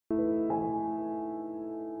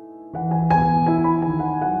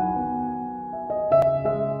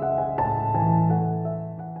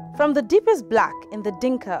From the deepest black in the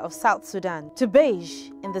Dinka of South Sudan to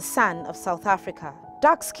beige in the San of South Africa,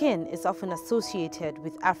 dark skin is often associated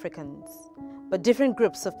with Africans. But different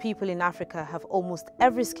groups of people in Africa have almost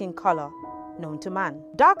every skin color known to man.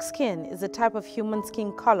 Dark skin is a type of human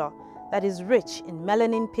skin color that is rich in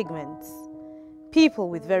melanin pigments.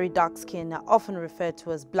 People with very dark skin are often referred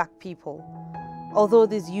to as black people, although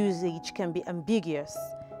this usage can be ambiguous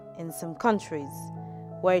in some countries,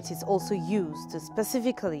 where it is also used to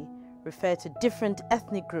specifically refer to different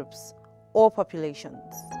ethnic groups or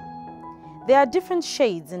populations. There are different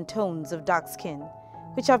shades and tones of dark skin,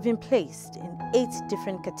 which have been placed in 8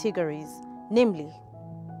 different categories, namely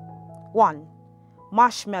 1.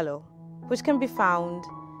 Marshmallow, which can be found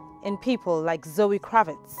in people like Zoe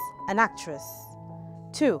Kravitz, an actress.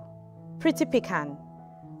 2. Pretty Pecan,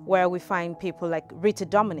 where we find people like Rita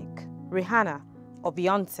Dominic, Rihanna, or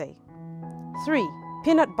Beyonce. 3.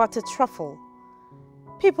 Peanut Butter Truffle.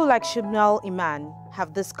 People like Chanel Iman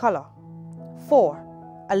have this color.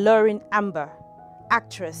 4. Alluring Amber.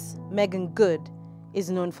 Actress Megan Good is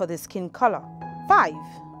known for this skin color. 5.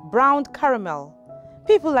 Browned Caramel.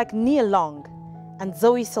 People like Nia Long and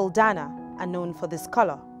Zoe Saldana are known for this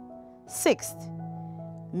color. 6.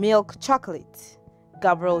 Milk Chocolate.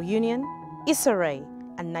 Gabrielle Union, Issa Rae,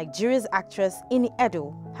 and Nigeria's actress Ini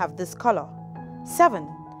Edo have this color. 7.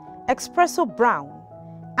 Espresso Brown.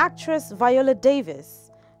 Actress Viola Davis,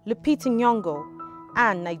 Lupita Nyong'o,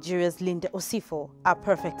 and Nigeria's Linda Osifo are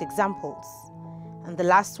perfect examples. And the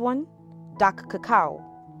last one, Dark Cacao.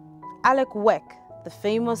 Alec Weck, the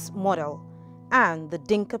famous model, and the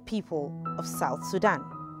Dinka people of South Sudan.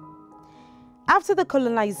 After the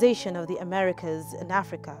colonization of the Americas and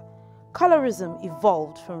Africa, colorism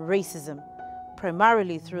evolved from racism,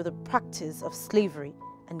 primarily through the practice of slavery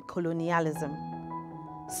and colonialism.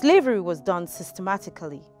 Slavery was done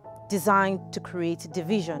systematically, designed to create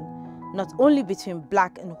division, not only between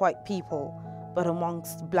black and white people, but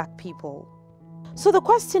amongst black people. So the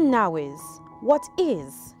question now is, what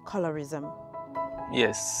is colorism?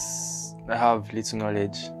 Yes, I have little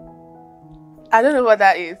knowledge. I don't know what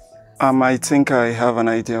that is. I think I have an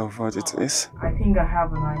idea of what it is. I think I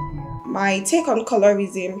have an idea. My take on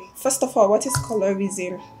colorism. First of all, what is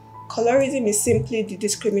colorism? Colorism is simply the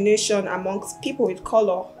discrimination amongst people with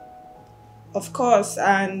color, of course,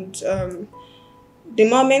 and the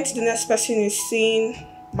moment the next person is seeing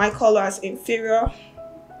my color as inferior,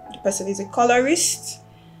 the person is a colorist,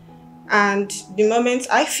 and the moment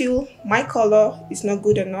I feel my color is not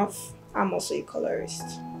good enough, I'm also a colorist.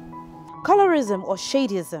 Colorism or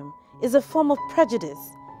shadeism is a form of prejudice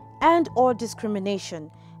and or discrimination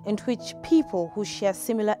in which people who share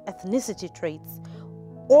similar ethnicity traits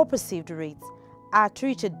or perceived rates are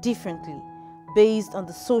treated differently based on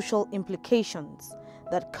the social implications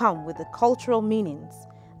that come with the cultural meanings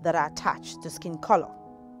that are attached to skin color.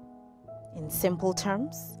 In simple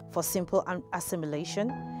terms, for simple assimilation,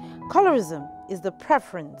 colorism is the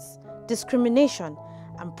preference, discrimination,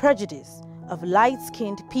 and prejudice of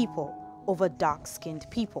light-skinned people over dark-skinned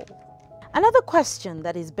people. Another question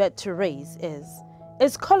that is best to raise is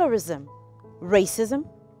colorism racism?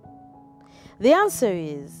 The answer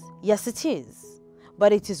is yes, it is,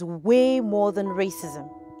 but it is way more than racism.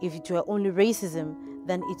 If it were only racism,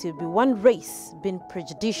 then it would be one race being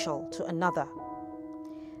prejudicial to another.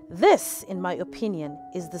 This, in my opinion,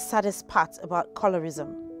 is the saddest part about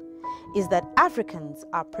colorism, is that Africans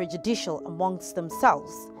are prejudicial amongst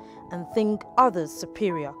themselves and think others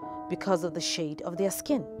superior because of the shade of their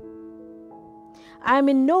skin. I am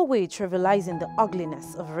in no way trivializing the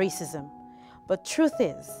ugliness of racism, but truth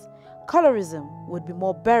is, colorism would be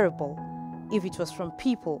more bearable if it was from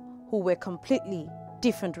people who were completely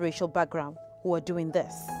different racial background who are doing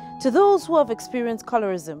this. To those who have experienced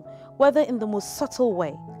colorism, whether in the most subtle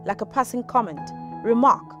way, like a passing comment,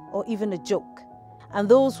 remark, or even a joke, and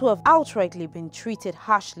those who have outrightly been treated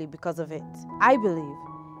harshly because of it, I believe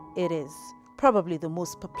it is probably the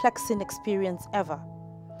most perplexing experience ever,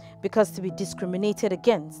 because to be discriminated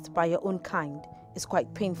against by your own kind is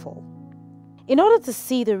quite painful. In order to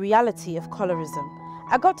see the reality of colorism,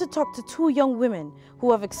 I got to talk to 2 young women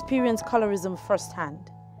who have experienced colorism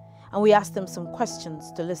firsthand, and we asked them some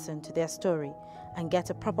questions to listen to their story and get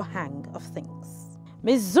a proper hang of things.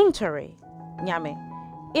 Ms. Zuntare Nyame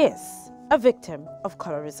is a victim of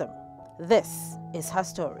colorism. This is her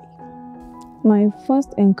story. My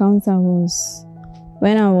first encounter was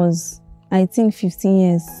when I was, I think, 15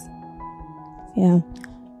 years. Yeah,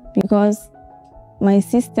 because my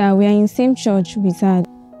sister, we are in the same church with her.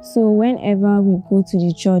 So whenever we go to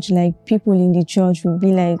the church, like people in the church will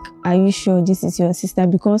be like, "Are you sure this is your sister?"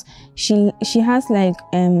 Because she has like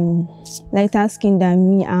lighter skin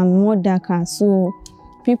than me. I'm more darker, so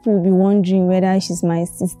people will be wondering whether she's my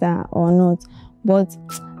sister or not. But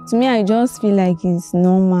to me, I just feel like it's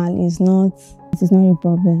normal. It's not a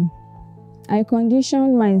problem. I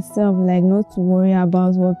conditioned myself like not to worry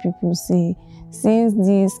about what people say. Since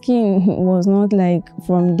the skin was not like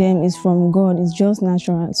from them, it's from God, it's just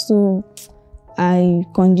natural. So I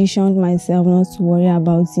conditioned myself not to worry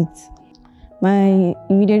about it. My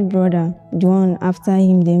immediate brother, the one after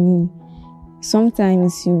him, then me,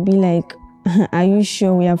 sometimes he'll be like, "Are you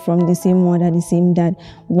sure we are from the same mother, the same dad?"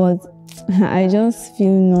 But I just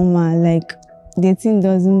feel normal, like the thing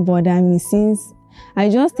doesn't bother me, since I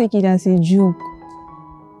just take it as a joke.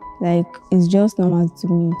 Like, it's just normal to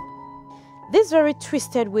me. This very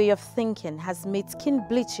twisted way of thinking has made skin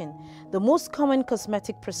bleaching the most common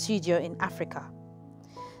cosmetic procedure in Africa.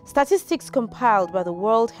 Statistics compiled by the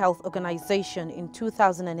World Health Organization in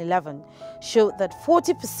 2011 showed that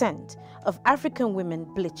 40% of African women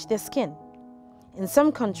bleach their skin. In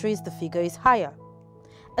some countries, the figure is higher.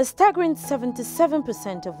 A staggering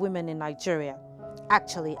 77% of women in Nigeria,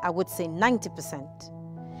 actually I would say 90%,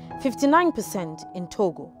 59% in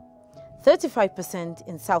Togo, 35%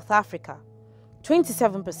 in South Africa,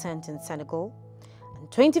 27% in Senegal, and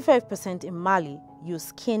 25% in Mali use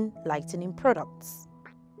skin lightening products.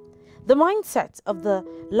 The mindset of the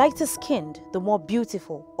lighter skinned, the more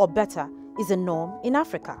beautiful or better, is a norm in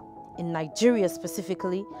Africa. In Nigeria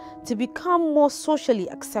specifically, to become more socially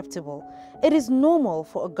acceptable, it is normal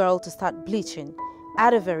for a girl to start bleaching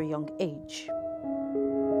at a very young age.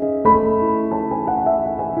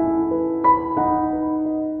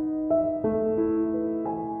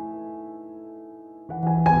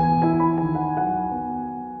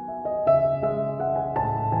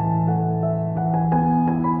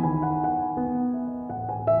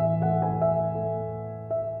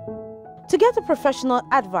 To get a professional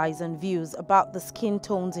advice and views about the skin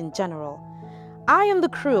tones in general, I and the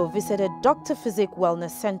crew visited Dr. Physic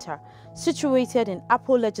Wellness Center, situated in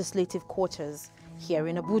Apo Legislative Quarters here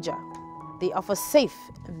in Abuja. They offer safe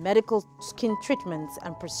and medical skin treatments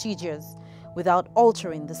and procedures without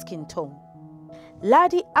altering the skin tone.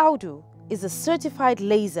 Ladi Audu is a certified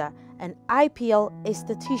laser and IPL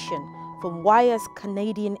esthetician from Wire's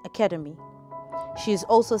Canadian Academy. She is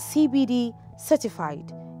also CBD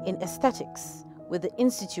certified in aesthetics with the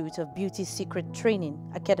Institute of Beauty Secret Training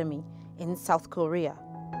Academy in South Korea.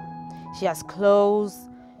 She has close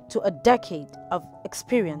to a decade of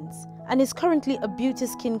experience and is currently a beauty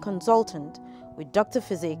skin consultant with Dr.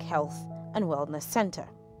 Physic Health and Wellness Center.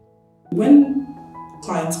 When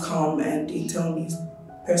clients come and they tell me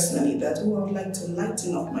personally that, "Oh, I would like to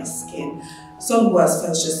lighten up my skin," some go as far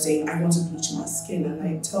as just saying, "I want to bleach my skin," and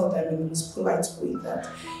I tell them in the most polite way that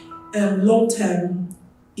long term,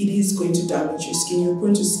 it is going to damage your skin. You're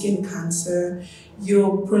prone to skin cancer,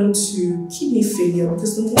 you're prone to kidney failure,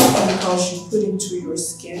 because the more chemicals you put into your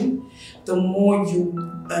skin, the more you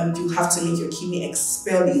have to make your kidney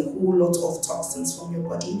expel a whole lot of toxins from your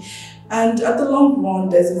body. And at the long run,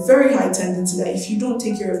 there's a very high tendency that if you don't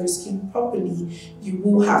take care of your skin properly, you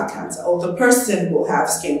will have cancer, or the person will have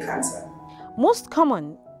skin cancer. Most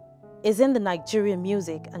common is in the Nigerian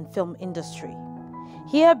music and film industry.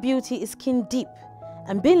 Here, beauty is skin deep,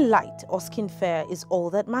 and being light or skin fair is all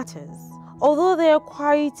that matters. Although there are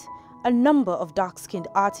quite a number of dark-skinned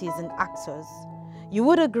artists and actors, you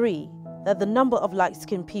would agree that the number of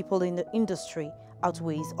light-skinned people in the industry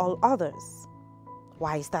outweighs all others.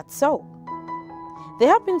 Why is that so? There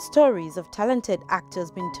have been stories of talented actors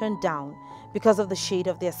being turned down because of the shade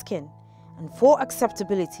of their skin, and for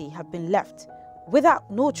acceptability have been left without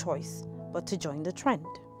no choice but to join the trend.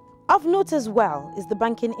 Of note as well is the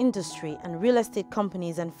banking industry and real estate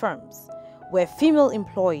companies and firms, where female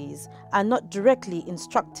employees are not directly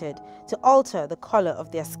instructed to alter the color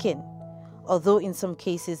of their skin, although in some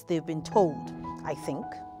cases they've been told, I think.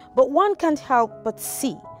 But one can't help but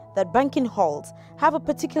see that banking halls have a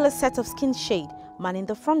particular set of skin shade manning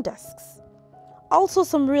the front desks. Also,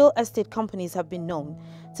 some real estate companies have been known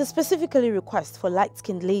to specifically request for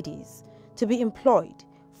light-skinned ladies to be employed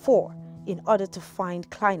in order to find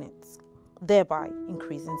clients, thereby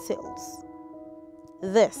increasing sales.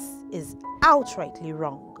 This is outrightly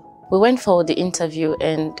wrong. We went for the interview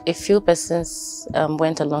and a few persons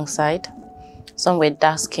went alongside. Some were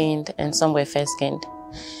dark-skinned and some were fair-skinned.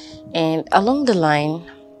 And along the line,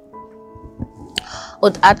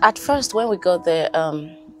 at first when we got there,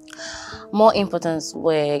 more importance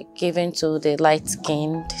were given to the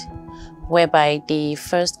light-skinned whereby they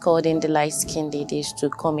first called in the light-skinned ladies to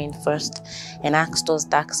come in first and asked us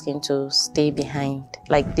dark-skinned to stay behind.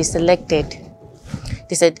 Like they selected.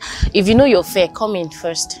 They said, if you know you're fair, come in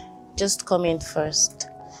first. Just come in first.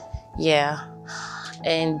 Yeah.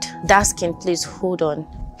 And dark-skinned, please hold on.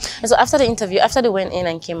 And so after the interview, after they went in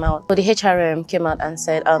and came out, the HRM came out and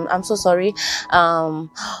said, I'm so sorry.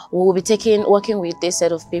 We'll be working with this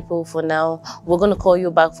set of people for now. We're going to call you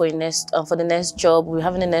back for the next job. We're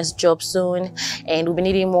having the next job soon, and we'll be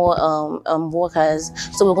needing more workers.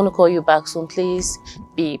 So we're going to call you back soon. Please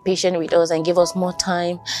be patient with us and give us more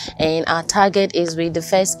time. And our target is with the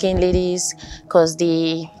fair-skinned ladies because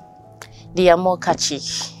they are more catchy.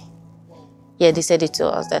 Yeah, they said it to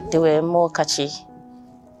us that they were more catchy.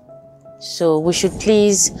 So we should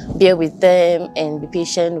please bear with them and be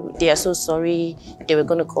patient. They are so sorry. They were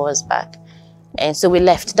going to call us back. And so we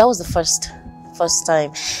left. That was the first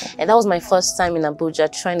time. And that was my first time in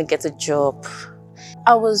Abuja trying to get a job.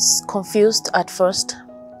 I was confused at first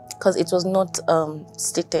because it was not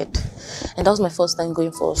stated. And that was my first time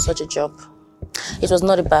going for such a job. It was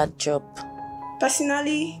not a bad job.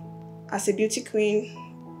 Personally, as a beauty queen,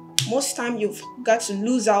 most time you've got to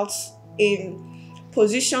lose out in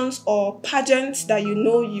positions or pageants that you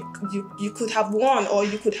know you could have won or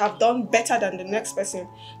you could have done better than the next person.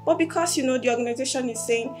 But because you know the organization is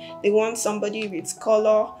saying they want somebody with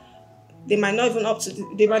color, they might not even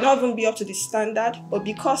be up to the standard, but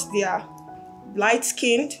because they are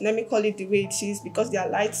light-skinned, let me call it the way it is, because they are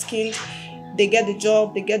light-skinned, they get the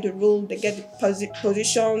job, they get the role, they get the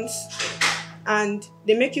positions, and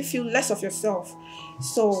they make you feel less of yourself.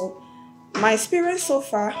 So my experience so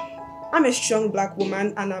far, I'm a strong black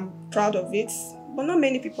woman and I'm proud of it, but not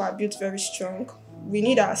many people are built very strong. We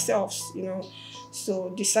need ourselves, you know.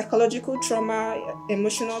 So the psychological trauma,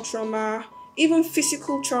 emotional trauma, even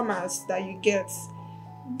physical traumas that you get,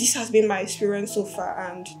 this has been my experience so far,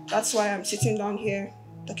 and that's why I'm sitting down here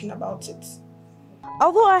talking about it.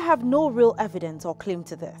 Although I have no real evidence or claim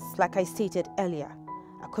to this, like I stated earlier,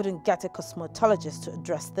 I couldn't get a cosmetologist to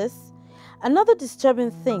address this. Another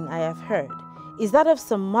disturbing thing I have heard is that of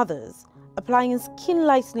some mothers applying skin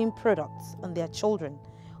lightening products on their children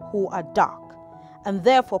who are dark and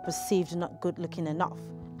therefore perceived not good looking enough,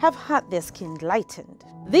 have had their skin lightened.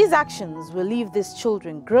 These actions will leave these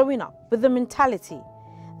children growing up with the mentality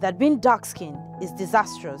that being dark-skinned is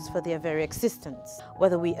disastrous for their very existence.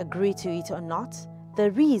 Whether we agree to it or not,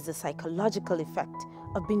 there is a psychological effect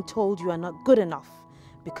of being told you are not good enough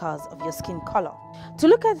because of your skin color. To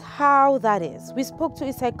look at how that is, we spoke to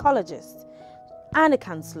a psychologist and a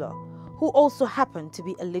counselor who also happened to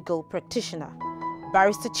be a legal practitioner,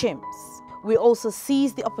 Barrister Chimps. We also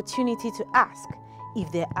seized the opportunity to ask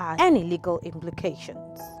if there are any legal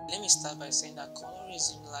implications. Let me start by saying that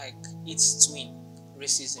colorism, like its twin,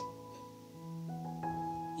 racism,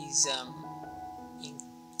 is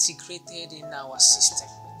integrated in our system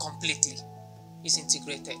completely. It's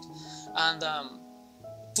integrated. And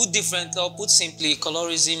put differently or put simply,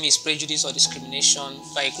 colorism is prejudice or discrimination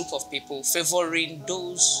by a group of people favoring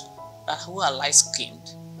those who are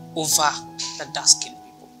light-skinned over the dark-skinned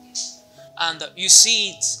people. And you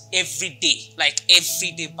see it every day, like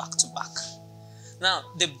every day back to back. Now,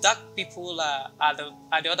 the dark people are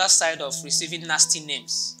the other side of receiving nasty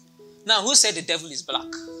names. Now, who said the devil is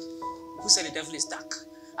black? Who said the devil is dark?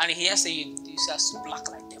 And here say you are black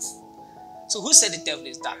like devil. So who said the devil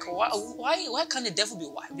is dark? Why can't the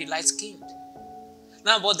devil be light-skinned?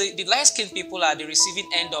 Now, but the light-skinned people are the receiving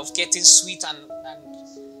end of getting sweet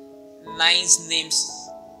and nice names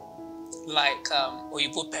like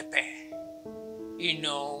Oyibo pepper, you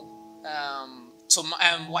know,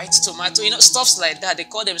 white tomato, you know, stuffs like that. They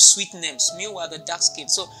call them sweet names. Meanwhile, the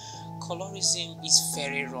dark-skinned. So colorism is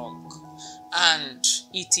very wrong, and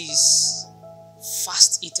it is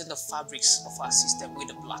fast eating the fabrics of our system with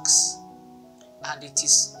the blacks. And it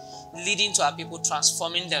is leading to our people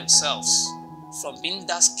transforming themselves from being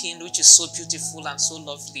dark-skinned, which is so beautiful and so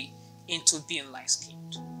lovely, into being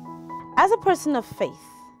light-skinned. As a person of faith,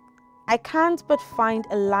 I can't but find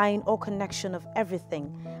a line or connection of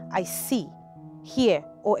everything I see, hear,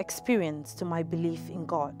 or experience to my belief in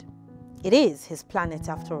God. It is His planet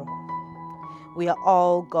after all. We are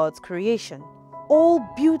all God's creation, all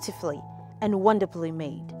beautifully and wonderfully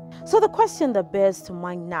made. So the question that bears to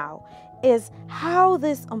mind now is how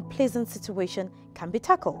this unpleasant situation can be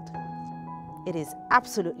tackled. It is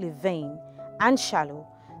absolutely vain and shallow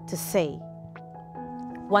to say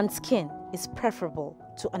one skin is preferable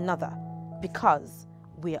to another because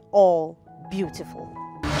we are all beautiful.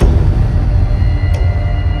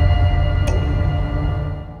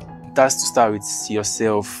 That's to start with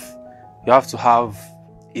yourself. You have to have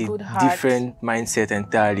a Good heart. different mindset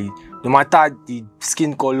entirely. No matter the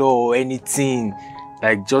skin color or anything,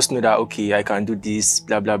 like just know that, okay, I can do this,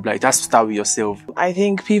 blah, blah, blah. It has to start with yourself. I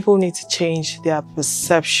think people need to change their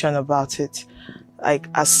perception about it. Like,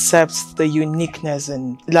 accept the uniqueness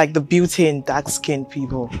and like the beauty in dark-skinned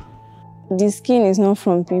people. The skin is not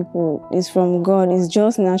from people, it's from God. It's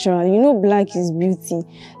just natural. You know, black is beauty.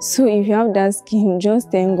 So if you have that skin,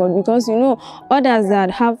 just thank God. Because you know, others that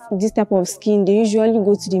have this type of skin, they usually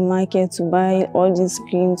go to the market to buy all these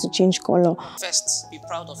cream to change color. First, be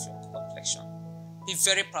proud of your complexion. Be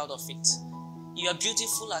very proud of it. You are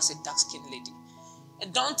beautiful as a dark-skinned lady.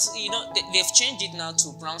 And don't, you know, they've changed it now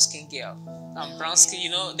to brown-skinned girl. Brown skin, you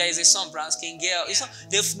know, there is a song, brown-skinned girl. It's not,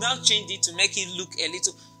 they've now changed it to make it look a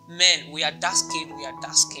little... Men, we are dark-skinned, we are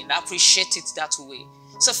dark-skinned. Appreciate it that way.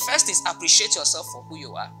 So first is appreciate yourself for who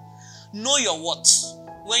you are. Know your worth.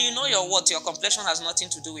 When you know your worth, your complexion has nothing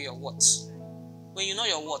to do with your worth. When you know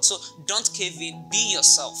your worth, so don't cave in, be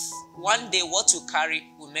yourself. One day what you carry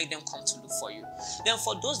will make them come to look for you. Then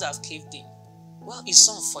for those that have caved in, well, it's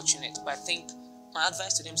so unfortunate, but I think my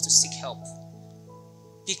advice to them is to seek help.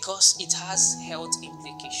 Because it has health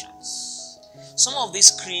implications. Some of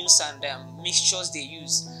these creams and mixtures they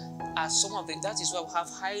use are some of them. That is why we have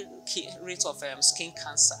high rate of skin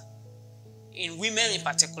cancer in women in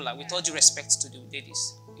particular. With all due respect to the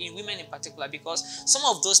ladies, in women in particular, because some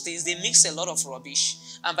of those things they mix a lot of rubbish,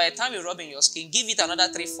 and by the time you rub in your skin, give it another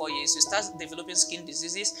 3-4 years, you start developing skin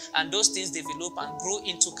diseases, and those things develop and grow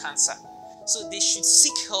into cancer. So they should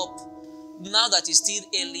seek help now that it's still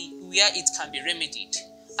early, where it can be remedied,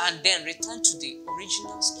 and then return to the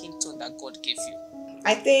original skin tone that God gave you.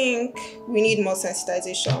 I think we need more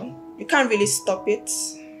sensitization. You can't really stop it.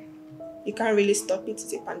 You can't really stop it.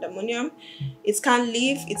 It's a pandemonium. It can't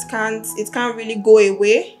leave. It can't really go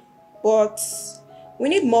away. But we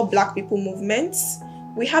need more Black people movements.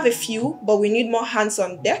 We have a few, but we need more hands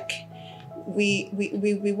on deck. We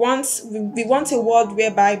want a world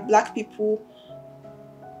whereby Black people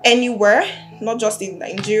anywhere, not just in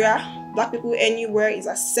Nigeria, Black people anywhere is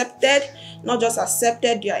accepted, not just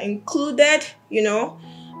accepted, they are included, you know,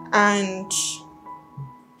 and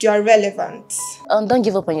they are relevant. Don't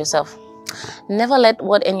give up on yourself. Never let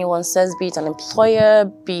what anyone says, be it an employer,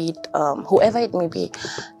 be it whoever it may be,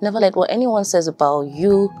 never let what anyone says about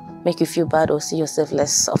you make you feel bad or see yourself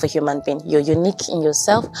less of a human being. You're unique in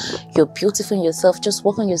yourself. You're beautiful in yourself. Just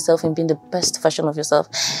work on yourself and being the best version of yourself.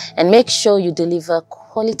 And make sure you deliver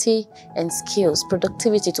quality and skills,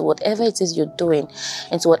 productivity to whatever it is you're doing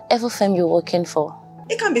and to whatever firm you're working for.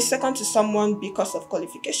 They can be second to someone because of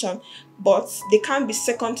qualification, but they can't be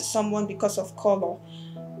second to someone because of color.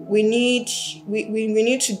 We need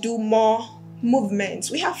to do more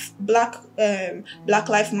movements. We have Black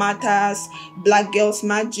Lives Matters, Black Girls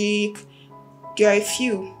Magic. There are a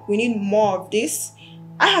few. We need more of this.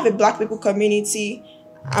 I have a Black people community.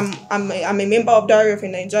 I'm a member of Diary of a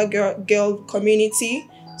Nigeria girl community.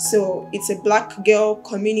 So it's a Black girl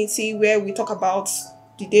community where we talk about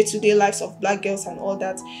the day-to-day lives of Black girls and all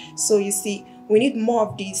that. So you see, we need more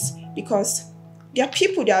of this because there are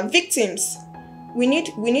people, there are victims. We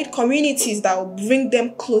need communities that will bring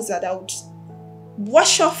them closer, that would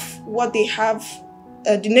wash off what they have,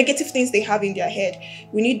 the negative things they have in their head.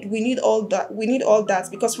 We need all that. We need all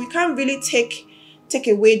that because we can't really take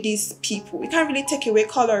away these people. We can't really take away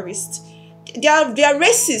colorists. They are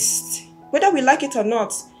racist, whether we like it or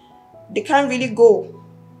not. They can't really go,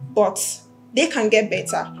 but they can get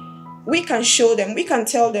better. We can show them. We can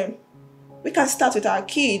tell them. We can start with our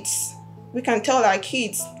kids. We can tell our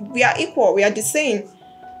kids we are equal. We are the same.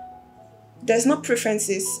 There's no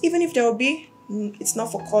preferences, even if there will be. It's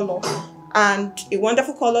not for color. And a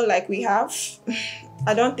wonderful color like we have,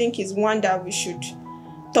 I don't think is one that we should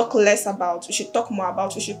talk less about. We should talk more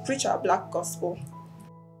about. We should preach our Black gospel.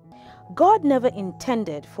 God never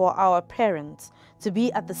intended for our appearance to be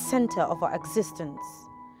at the center of our existence.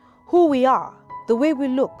 Who we are, the way we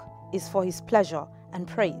look, is for His pleasure and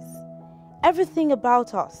praise. Everything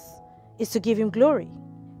about us is to give Him glory.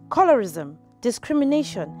 Colorism,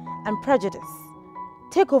 discrimination, and prejudice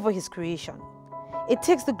take over His creation. It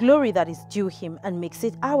takes the glory that is due Him and makes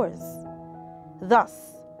it ours.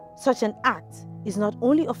 Thus, such an act is not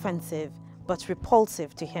only offensive, but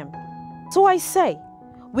repulsive to Him. So I say,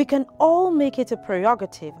 we can all make it a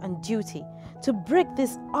prerogative and duty to break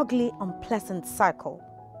this ugly, unpleasant cycle.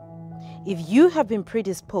 If you have been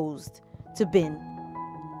predisposed to being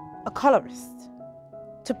a colorist,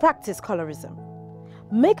 to practice colorism,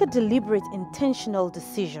 make a deliberate, intentional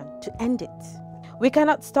decision to end it. We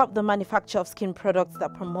cannot stop the manufacture of skin products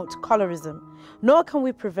that promote colorism, nor can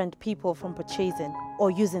we prevent people from purchasing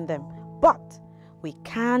or using them, but we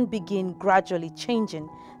can begin gradually changing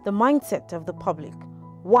the mindset of the public,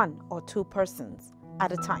 1 or 2 persons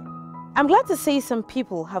at a time. I'm glad to say some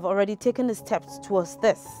people have already taken the steps towards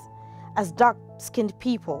this, as dark-skinned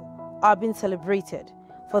people are being celebrated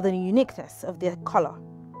for the uniqueness of their color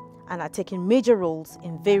and are taking major roles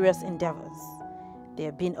in various endeavors. They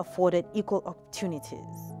are being afforded equal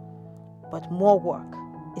opportunities, but more work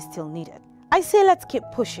is still needed. I say let's keep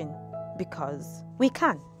pushing because we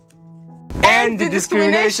can. End the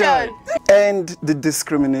discrimination! End the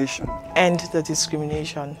discrimination. End the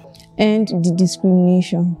discrimination. End the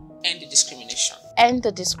discrimination. End the discrimination. End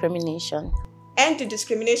the discrimination. End the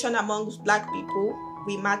discrimination amongst Black people.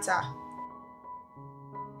 We matter.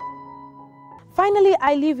 Finally,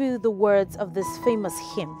 I leave you the words of this famous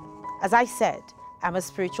hymn. As I said, I'm a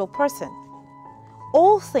spiritual person.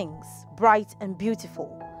 All things bright and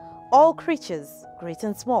beautiful, all creatures great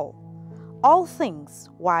and small, all things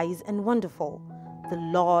wise and wonderful, the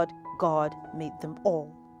Lord God made them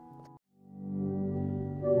all.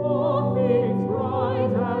 All things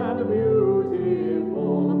bright and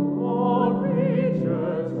beautiful, all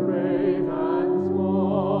creatures great and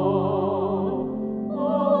small,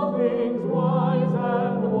 all things wise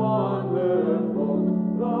and wonderful,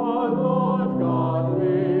 the Lord God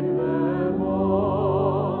made them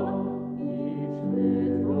all. Each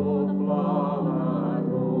little flower,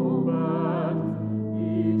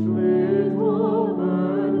 each little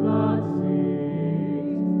bird that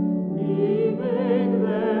sings, He made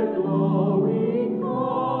their glowing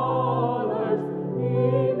colors, He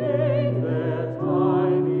made their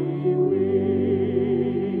tiny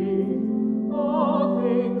wings. All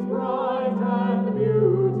things bright and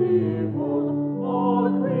beautiful, all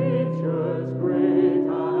creatures great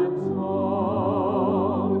and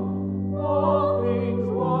small, all things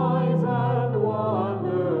wise and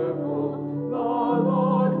wonderful, the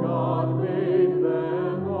Lord God made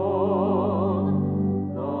them all.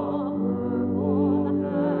 The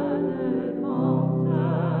purple-headed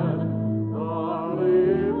mountain, the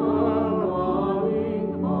river running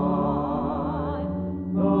by,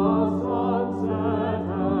 the sunset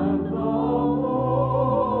and the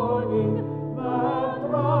morning that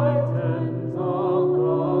brightens up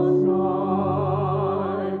the sky.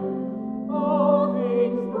 All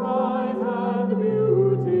things bright and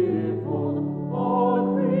beautiful, all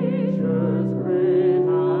creatures great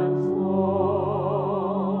and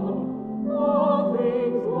small, all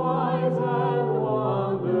things wise and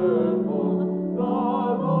wonderful, the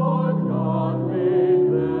Lord God made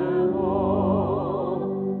them all.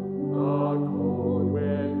 The cold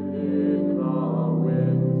wind in the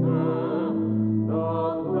winter, the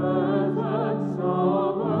pleasant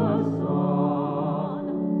summer sun,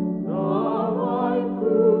 the ripe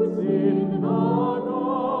fruits in the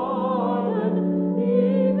garden, He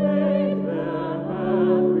made them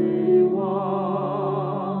every one.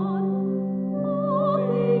 All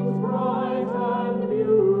things bright and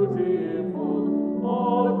beautiful,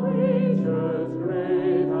 all creatures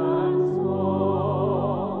great and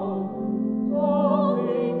small, all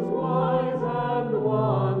things wise and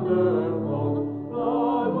wonderful, the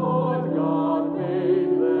Lord God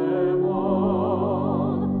made them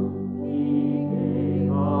all. He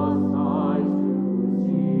gave us eyes to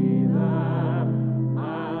see them,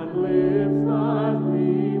 and lips that we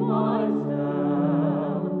might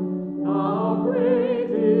tell. How great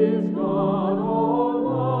is God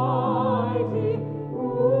Almighty, who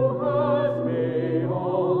has made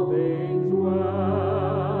all things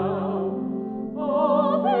well.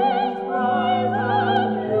 All things bright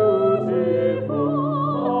and beautiful,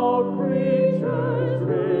 all creatures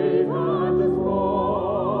great and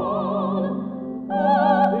small,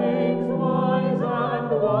 all things wise and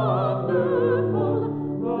wonderful,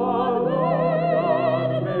 the Lord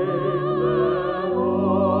God made them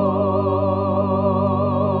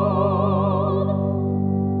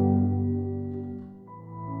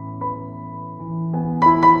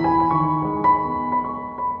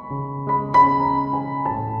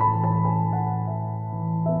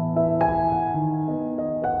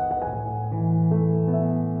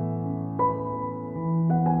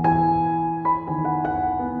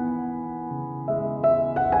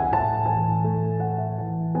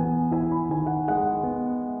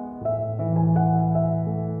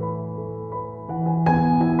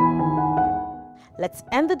Let's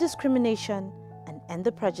end the discrimination and end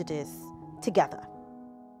the prejudice together.